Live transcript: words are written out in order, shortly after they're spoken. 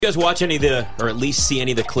You guys watch any of the, or at least see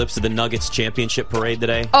any of the clips of the Nuggets championship parade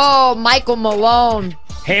today? Oh, Michael Malone.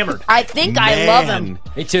 Hammered. I think I love him.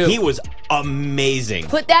 Me too. He was amazing.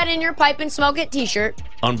 Put that in your pipe and smoke it t-shirt.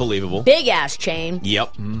 Unbelievable. Big ass chain.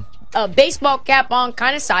 Yep. A baseball cap on,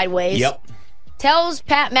 kind of sideways. Yep. Tells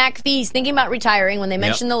Pat McAfee he's thinking about retiring when they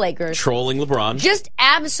mention the Lakers. Trolling LeBron. Just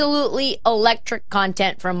absolutely electric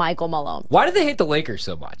content from Michael Malone. Why do they hate the Lakers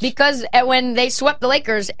so much? Because when they swept the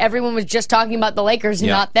Lakers, everyone was just talking about the Lakers,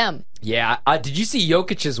 not them. Yeah. Did you see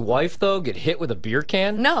Jokic's wife, though, get hit with a beer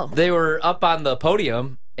can? No. They were up on the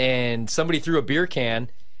podium, and somebody threw a beer can,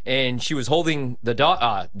 and she was holding his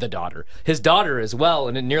daughter as well,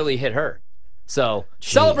 and it nearly hit her. So,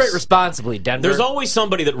 celebrate responsibly, Denver. There's always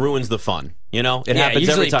somebody that ruins the fun. You know, it happens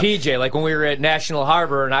usually every time. PJ, like when we were at National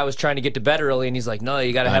Harbor and I was trying to get to bed early and he's like, no,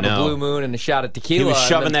 you got to have a Blue Moon and a shot of tequila. He was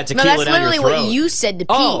shoving that tequila down your throat. down No, that's your literally throat. what you said to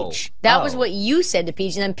Peach. That was what you said to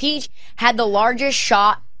Peach. And then Peach had the largest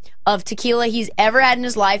shot of tequila he's ever had in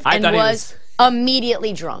his life and was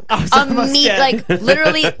immediately drunk. Like,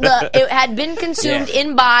 literally, it had been consumed,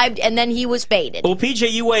 imbibed, and then he was faded. Well,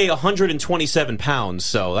 PJ, you weigh 127 pounds,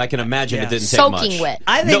 so I can imagine it didn't take Soaking much. wet.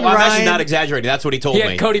 I'm actually not exaggerating. That's what he told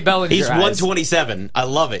me. Cody Bellinger He's eyes. 127. I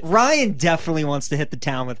love it. Ryan definitely wants to hit the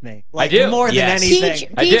town with me. Like, I do. more than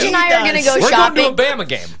anything. Peach and I are going to go shopping. We're going to a Bama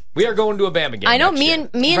game. We are going to a Bama game. I know. Me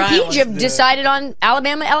and Peach have decided on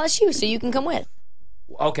Alabama LSU, so you can come with.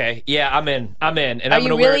 Okay, yeah, I'm in. And Are I'm you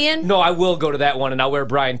gonna really wear, in? No, I will go to that one, and I'll wear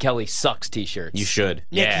Brian Kelly Sucks t-shirts. You should.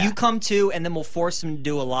 Nick, you come too, and then we'll force him to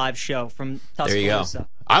do a live show from Tuscaloosa.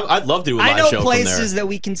 There you go. I'd love to do a live show I know from places there. that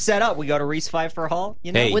we can set up. We go to Reese Pfeiffer Hall.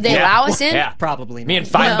 You know, Hey, Would they allow us in? Yeah. probably. Me not.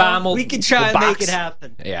 and Feinbaum will we can try and box. make it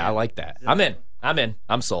happen. Yeah, I like that. I'm in.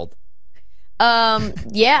 I'm sold.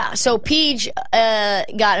 Yeah. So Peach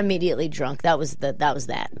got immediately drunk. That was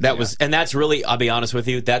that. And that's really, I'll be honest with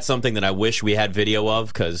you, that's something that I wish we had video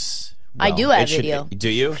of, because I do have video. Do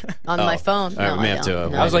you? On my phone. All right, No, we may I have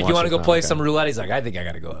don't. to. I was like, you want to go play Okay. some roulette? He's like, I think I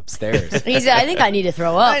got to go upstairs. He said, I think I need to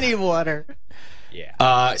throw up. I need water.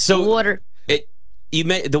 Yeah. So Water.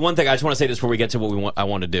 the one thing I just want to say this before we get to what I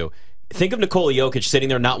want to do. Think of Nikola Jokic sitting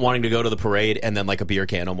there not wanting to go to the parade, and then like a beer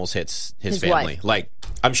can almost hits his family. wife. Like,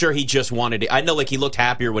 I'm sure he just wanted it. I know, like, he looked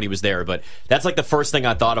happier when he was there, but that's like the first thing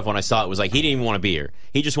I thought of when I saw it was like he didn't even want to be here.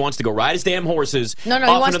 He just wants to go ride his damn horses. No, he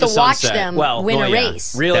off wants into to the watch sunset. them Well, win a yeah.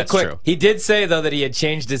 race. Real That's quick, true. he did say, though, that he had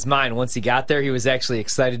changed his mind once he got there. He was actually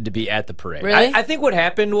excited to be at the parade. Really? I think what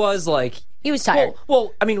happened was, like... He was tired.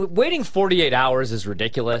 Well, I mean, waiting 48 hours is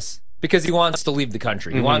ridiculous because he wants to leave the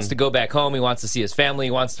country. He wants to go back home. He wants to see his family.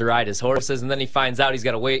 He wants to ride his horses. And then he finds out he's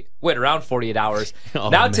got to wait around 48 hours.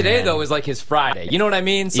 Today, though, is like his Friday. You know what I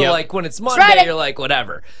mean? So, like, when it's Monday, Friday. you're like,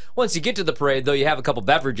 whatever. Once you get to the parade, though, you have a couple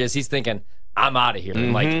beverages. He's thinking, I'm out of here.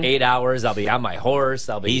 In like 8 hours, I'll be on my horse.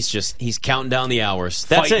 I'll be He's counting down the hours.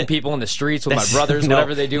 That's fighting it. people in the streets with my brothers,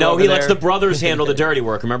 whatever they do. No, over he lets there. the brothers handle the dirty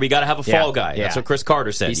work. Remember, you got to have a fall guy. yeah. That's what Chris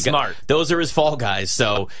Carter said. He's smart. Those are his fall guys.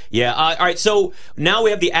 So, yeah. All right, so now we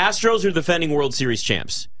have the Astros, who are defending World Series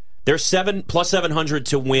champs. They're plus 700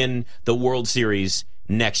 to win the World Series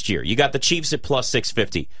next year. You got the Chiefs at plus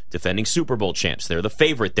 650, defending Super Bowl champs. They're the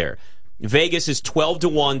favorite there. Vegas is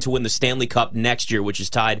 12-1 to win the Stanley Cup next year, which is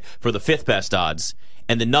tied for the fifth best odds.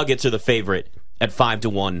 And the Nuggets are the favorite at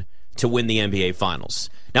 5-1 to win the NBA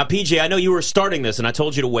Finals. Now, PJ, I know you were starting this, and I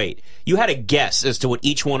told you to wait. You had a guess as to what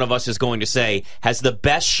each one of us is going to say has the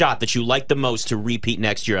best shot that you like the most to repeat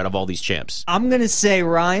next year out of all these champs. I'm going to say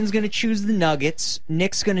Ryan's going to choose the Nuggets,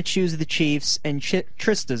 Nick's going to choose the Chiefs, and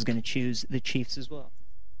Trista's going to choose the Chiefs as well.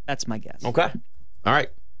 That's my guess. Okay. All right.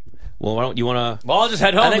 Well, why don't you want to... Well, I'll just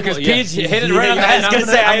head home because Pete hit it right on the I head. was going to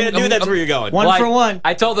say, I knew that's where you're going. One for one.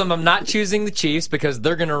 I told them I'm not choosing the Chiefs because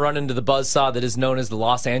they're going to run into the buzzsaw that is known as the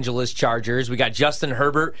Los Angeles Chargers. We got Justin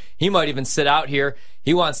Herbert. He might even sit out here.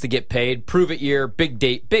 He wants to get paid. Prove it year. Big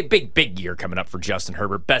date. Big year coming up for Justin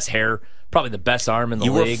Herbert. Best hair. Probably the best arm in the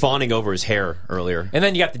league. You were fawning over his hair earlier. And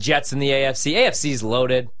then you got the Jets in the AFC. AFC's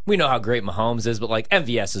loaded. We know how great Mahomes is, but like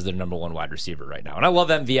MVS is their number one wide receiver right now. And I love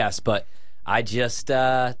MVS, but I just...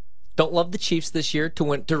 don't love the Chiefs this year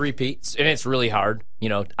to repeat, and it's really hard,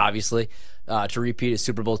 obviously, to repeat as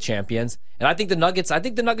Super Bowl champions. And I think the Nuggets are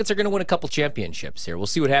going to win a couple championships here. We'll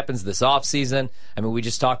see what happens this offseason. I mean, we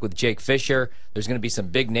just talked with Jake Fisher. There's going to be some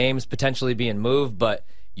big names potentially being moved, but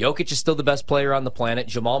Jokic is still the best player on the planet.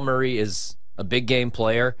 Jamal Murray is a big game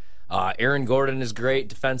player. Aaron Gordon is great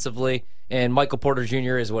defensively, and Michael Porter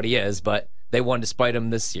Jr. is what he is, but they won despite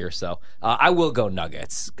him this year. So I will go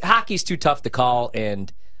Nuggets. Hockey's too tough to call,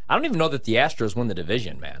 and I don't even know that the Astros win the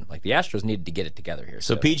division, man. Like, the Astros needed to get it together here.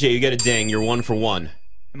 So, PJ, you get a ding. You're 1 for 1.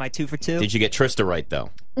 Am I 2 for 2? Did you get Trista right, though?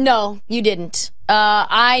 No, you didn't.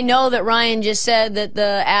 I know that Ryan just said that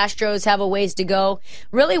the Astros have a ways to go.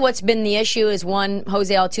 Really what's been the issue is, one,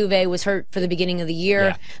 Jose Altuve was hurt for the beginning of the year.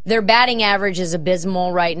 Yeah. Their batting average is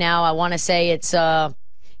abysmal right now. I want to say it's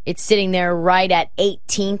sitting there right at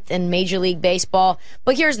 18th in Major League Baseball.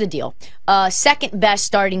 But here's the deal. Second best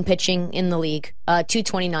starting pitching in the league,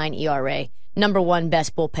 2.29 ERA. Number one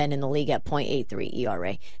best bullpen in the league at .83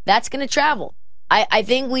 ERA. That's going to travel. I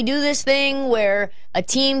think we do this thing where a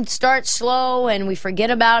team starts slow and we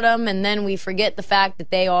forget about them, and then we forget the fact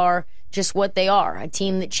that they are just what they are, a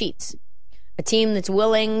team that cheats. A team that's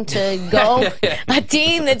willing to go, a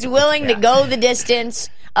team that's willing to go the distance,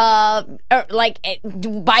 by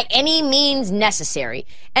any means necessary.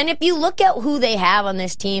 And if you look at who they have on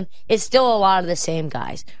this team, it's still a lot of the same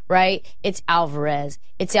guys, right? It's Alvarez,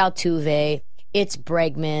 it's Altuve, it's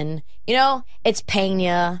Bregman, it's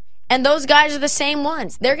Pena. And those guys are the same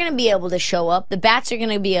ones. They're going to be able to show up. The bats are going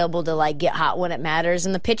to be able to get hot when it matters.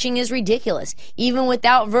 And the pitching is ridiculous. Even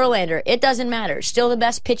without Verlander, it doesn't matter. Still the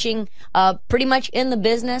best pitching pretty much in the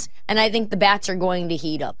business. And I think the bats are going to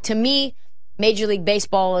heat up. To me, Major League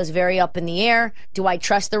Baseball is very up in the air. Do I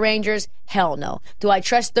trust the Rangers? Hell no. Do I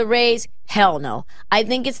trust the Rays? Hell no. I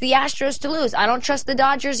think it's the Astros to lose. I don't trust the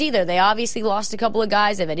Dodgers either. They obviously lost a couple of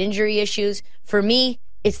guys. They've had injury issues. For me,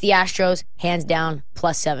 it's the Astros, hands down,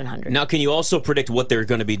 plus 700. Now, can you also predict what they're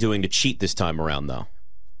going to be doing to cheat this time around, though?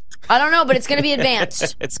 I don't know, but it's going to be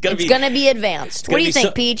advanced. It's going to be advanced. What do you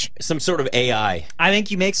think, Peach? Some sort of AI. I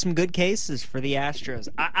think you make some good cases for the Astros.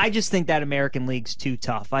 I just think that American League's too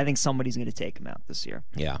tough. I think somebody's going to take them out this year.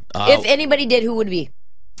 Yeah. If anybody did, who would it be?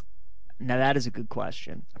 Now, that is a good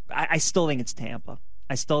question. I still think it's Tampa.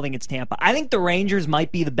 I think the Rangers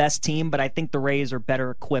might be the best team, but I think the Rays are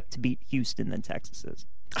better equipped to beat Houston than Texas is.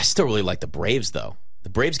 I still really like the Braves, though. The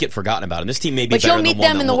Braves get forgotten about, and this team may be better than the one But you'll meet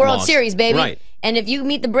them in the World Series, baby. Right. And if you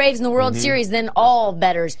meet the Braves in the World Series, then all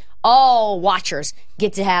bettors, all watchers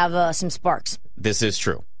get to have some sparks. This is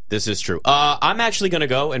true. I'm actually going to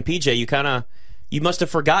go, and PJ, you must have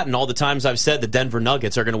forgotten all the times I've said the Denver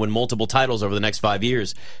Nuggets are going to win multiple titles over the next 5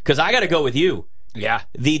 years, because I got to go with you. Yeah.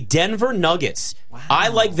 The Denver Nuggets. Wow. I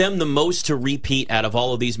like them the most to repeat out of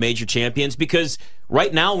all of these major champions, because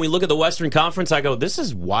right now when we look at the Western Conference, I go, this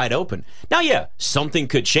is wide open. Now, yeah, something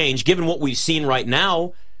could change. Given what we've seen right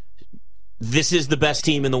now, this is the best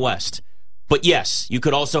team in the West. But yes, you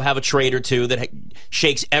could also have a trade or two that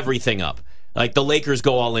shakes everything up. Like the Lakers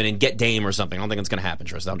go all in and get Dame or something. I don't think it's going to happen,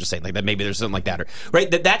 Tristan. I'm just saying that maybe there's something like that.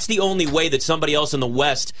 Right? That's the only way that somebody else in the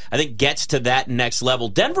West, I think, gets to that next level.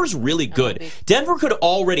 Denver's really good. Denver could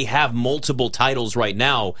already have multiple titles right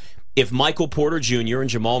now if Michael Porter Jr. and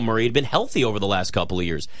Jamal Murray had been healthy over the last couple of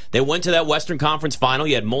years. They went to that Western Conference final.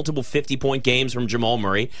 You had multiple 50-point games from Jamal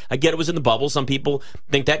Murray. I get it was in the bubble. Some people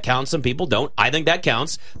think that counts. Some people don't. I think that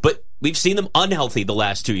counts. But we've seen them unhealthy the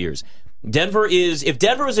last 2 years. If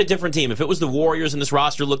Denver was a different team, if it was the Warriors and this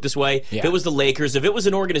roster looked this way, if it was the Lakers, if it was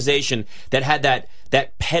an organization that had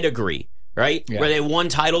that pedigree, right, where they won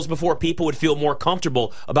titles before, people would feel more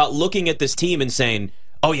comfortable about looking at this team and saying,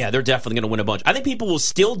 oh yeah, they're definitely going to win a bunch. I think people will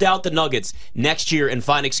still doubt the Nuggets next year and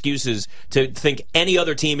find excuses to think any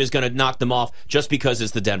other team is going to knock them off just because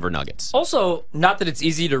it's the Denver Nuggets. Also, not that it's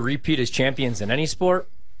easy to repeat as champions in any sport,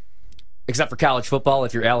 except for college football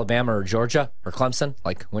if you're Alabama or Georgia or Clemson,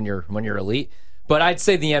 like when you're elite. But I'd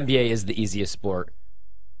say the NBA is the easiest sport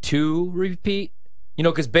to repeat.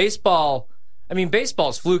 Because baseball's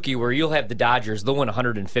fluky, where you'll have the Dodgers, they'll win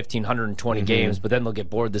 115, 120 games, but then they'll get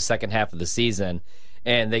bored the second half of the season,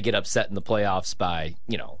 and they get upset in the playoffs by,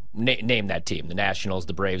 name that team, the Nationals,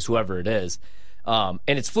 the Braves, whoever it is. And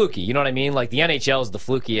it's fluky, you know what I mean? Like the NHL is the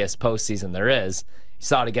flukiest postseason there is. You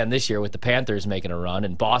saw it again this year with the Panthers making a run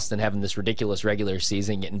and Boston having this ridiculous regular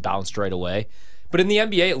season, getting bounced right away. But in the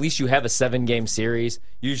NBA, at least you have a 7-game series.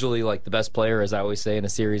 Usually, like the best player, as I always say, in a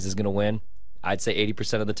series is going to win. I'd say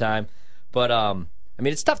 80% of the time. But,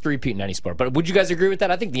 it's tough to repeat in any sport. But would you guys agree with that?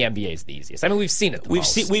 I think the NBA is the easiest. We've seen it the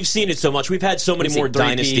most. We've seen it so much. We've had so many more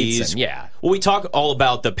dynasties. Well, we talk all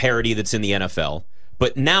about the parity that's in the NFL.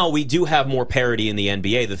 But now we do have more parity in the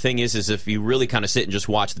NBA. The thing is if you really kind of sit and just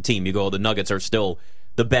watch the team, you go, the Nuggets are still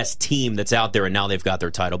the best team that's out there, and now they've got their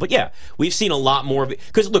title. But yeah, we've seen a lot more of it.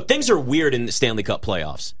 Because, look, things are weird in the Stanley Cup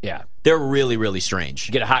playoffs. Yeah. They're really, really strange.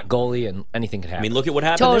 You get a hot goalie, and anything can happen. Look at what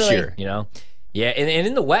happened this year. Yeah, and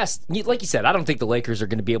in the West, like you said, I don't think the Lakers are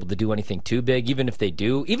going to be able to do anything too big. Even if they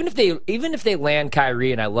do, even if they land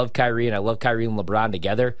Kyrie, and I love Kyrie and LeBron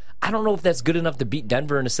together, I don't know if that's good enough to beat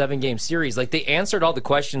Denver in a 7-game series. Like, they answered all the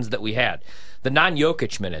questions that we had. The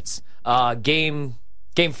non-Jokic minutes, game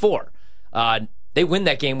 4. They win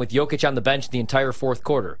that game with Jokic on the bench the entire fourth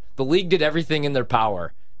quarter. The league did everything in their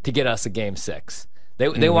power to get us a Game 6.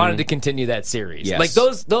 They wanted to continue that series. Yes. Like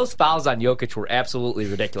those fouls on Jokic were absolutely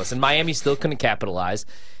ridiculous, and Miami still couldn't capitalize.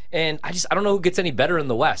 And I don't know who gets any better in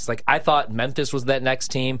the West. Like, I thought Memphis was that next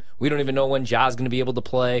team. We don't even know when Ja's going to be able to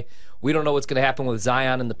play. We don't know what's going to happen with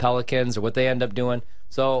Zion and the Pelicans or what they end up doing.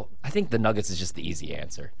 So I think the Nuggets is just the easy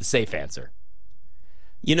answer, the safe answer.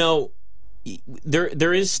 You know,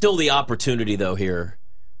 there is still the opportunity, though, here,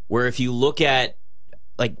 where if you look at,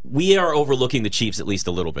 like, we are overlooking the Chiefs at least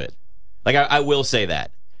a little bit. Like, I will say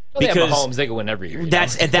that. Well, because they have Mahomes, they could win every year.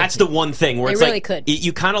 That's the one thing where they it's really like could.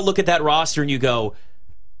 You kind of look at that roster and you go,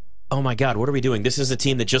 oh my God, what are we doing? This is a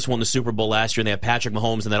team that just won the Super Bowl last year, and they have Patrick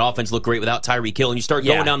Mahomes, and that offense looked great without Tyreek Hill, and you start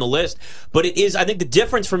going down the list. But it is, I think the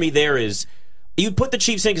difference for me there is, you put the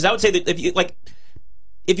Chiefs in, because I would say that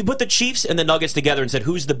if you put the Chiefs and the Nuggets together and said,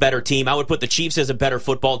 who's the better team, I would put the Chiefs as a better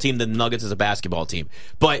football team than the Nuggets as a basketball team.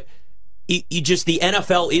 But the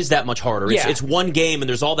NFL is that much harder. It's one game, and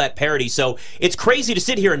there's all that parity. So it's crazy to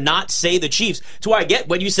sit here and not say the Chiefs. That's why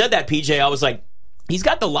when you said that, PJ, I was like, he's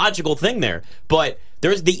got the logical thing there. But the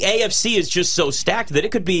AFC is just so stacked that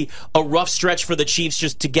it could be a rough stretch for the Chiefs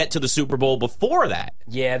just to get to the Super Bowl before that.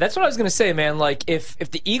 Yeah, that's what I was going to say, man. Like, if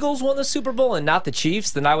the Eagles won the Super Bowl and not the Chiefs,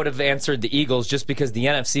 then I would have answered the Eagles just because the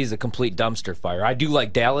NFC is a complete dumpster fire. I do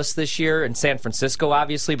like Dallas this year and San Francisco,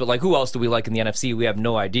 obviously, but, like, who else do we like in the NFC? We have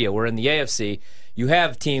no idea. We're in the AFC. You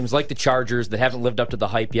have teams like the Chargers that haven't lived up to the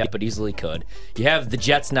hype yet, but easily could. You have the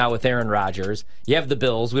Jets now with Aaron Rodgers. You have the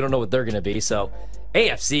Bills. We don't know what they're going to be, so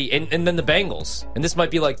AFC, and then the Bengals. And this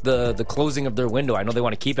might be like the closing of their window. I know they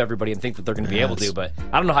want to keep everybody and think that they're going to be able to, but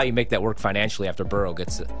I don't know how you make that work financially after Burrow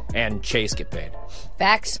gets it and Chase get paid.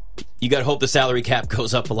 Facts. You got to hope the salary cap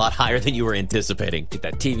goes up a lot higher than you were anticipating. Get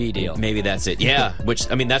that TV deal. Maybe that's it. Yeah, which,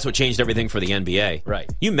 I mean, that's what changed everything for the NBA. Right.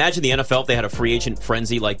 You imagine the NFL if they had a free agent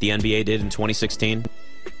frenzy like the NBA did in 2016?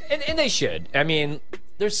 And they should. I mean,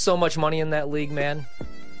 there's so much money in that league, man.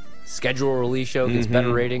 Schedule release show gets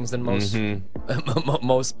better ratings than most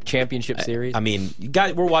most championship series. I mean,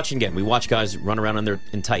 guys, we're watching again. We watch guys run around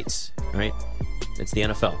in tights, right? It's the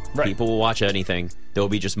NFL. Right. People will watch anything. There will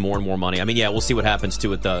be just more and more money. I mean, yeah, we'll see what happens too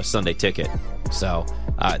with the Sunday ticket. So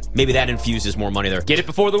maybe that infuses more money there. Get it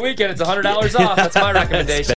before the weekend. It's $100 off. That's my recommendation.